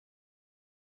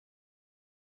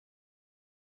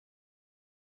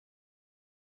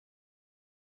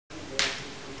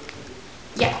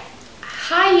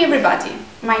everybody,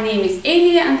 my name is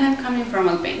Elia and I'm coming from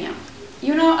Albania.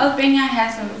 You know, Albania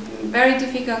has a very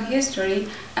difficult history,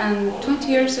 and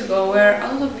 20 years ago were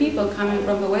a lot of people coming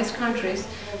from the West countries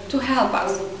to help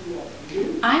us.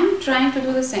 I'm trying to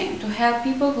do the same, to help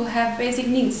people who have basic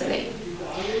needs today.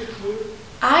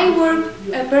 I work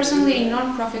personally in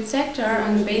non-profit sector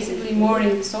and basically more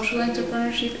in the social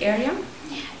entrepreneurship area.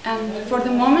 And for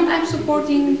the moment I'm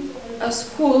supporting a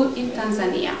school in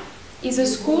Tanzania. It's a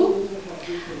school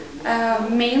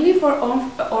mainly for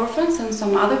orphans and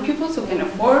some other pupils who can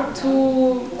afford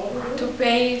to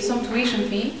pay some tuition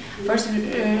fee. First, you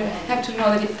have to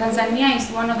know that Tanzania is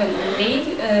one of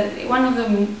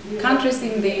the countries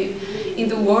in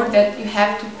the world that you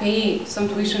have to pay some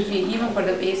tuition fee even for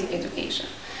the basic education.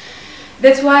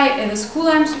 That's why the school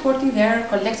I'm supporting there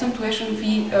collects some tuition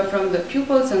fee from the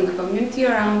pupils and the community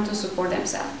around to support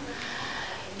themselves.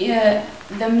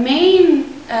 The main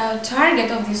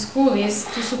target of this school is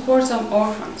to support some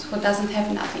orphans who doesn't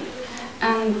have nothing,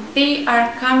 and they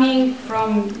are coming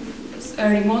from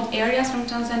remote areas from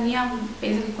Tanzania,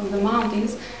 basically from the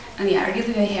mountains, and yeah,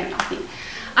 really they have nothing.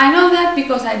 I know that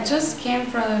because I just came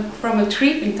from a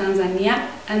trip in Tanzania,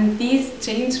 and this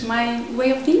changed my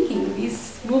way of thinking.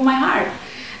 This moved my heart,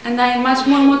 and I am much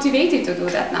more motivated to do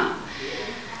that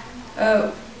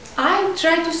now. I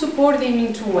try to support them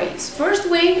in two ways. First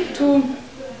way, to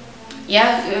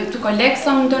collect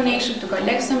some donation, to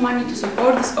collect some money to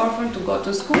support this orphan to go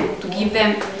to school, to give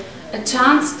them a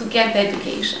chance to get the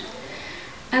education.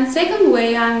 And second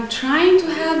way, I'm trying to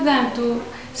help them to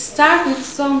start with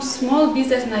some small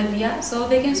business idea so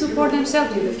they can support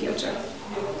themselves in the future.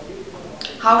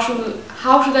 How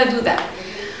should I do that?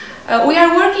 We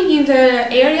are working in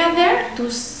the area there to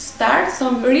start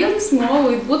some really small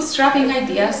with bootstrapping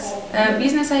ideas,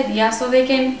 business ideas, so they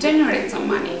can generate some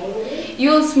money.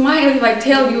 You'll smile if I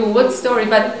tell you what story,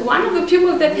 but one of the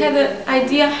people that had the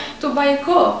idea to buy a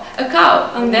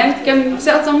cow, and then can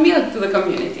sell some milk to the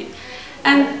community.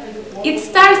 And it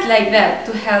starts like that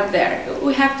to help there.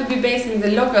 We have to be based in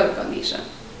the local condition.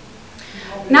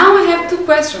 Now I have two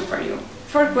questions for you.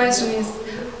 First question is,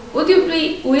 would you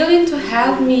be willing to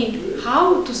help me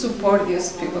how to support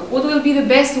these people? What will be the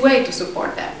best way to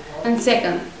support them? And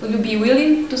second, will you be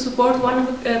willing to support one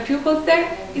of the pupils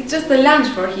there? It's just a lunch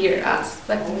for here, us,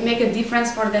 but make a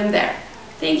difference for them there.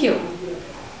 Thank you.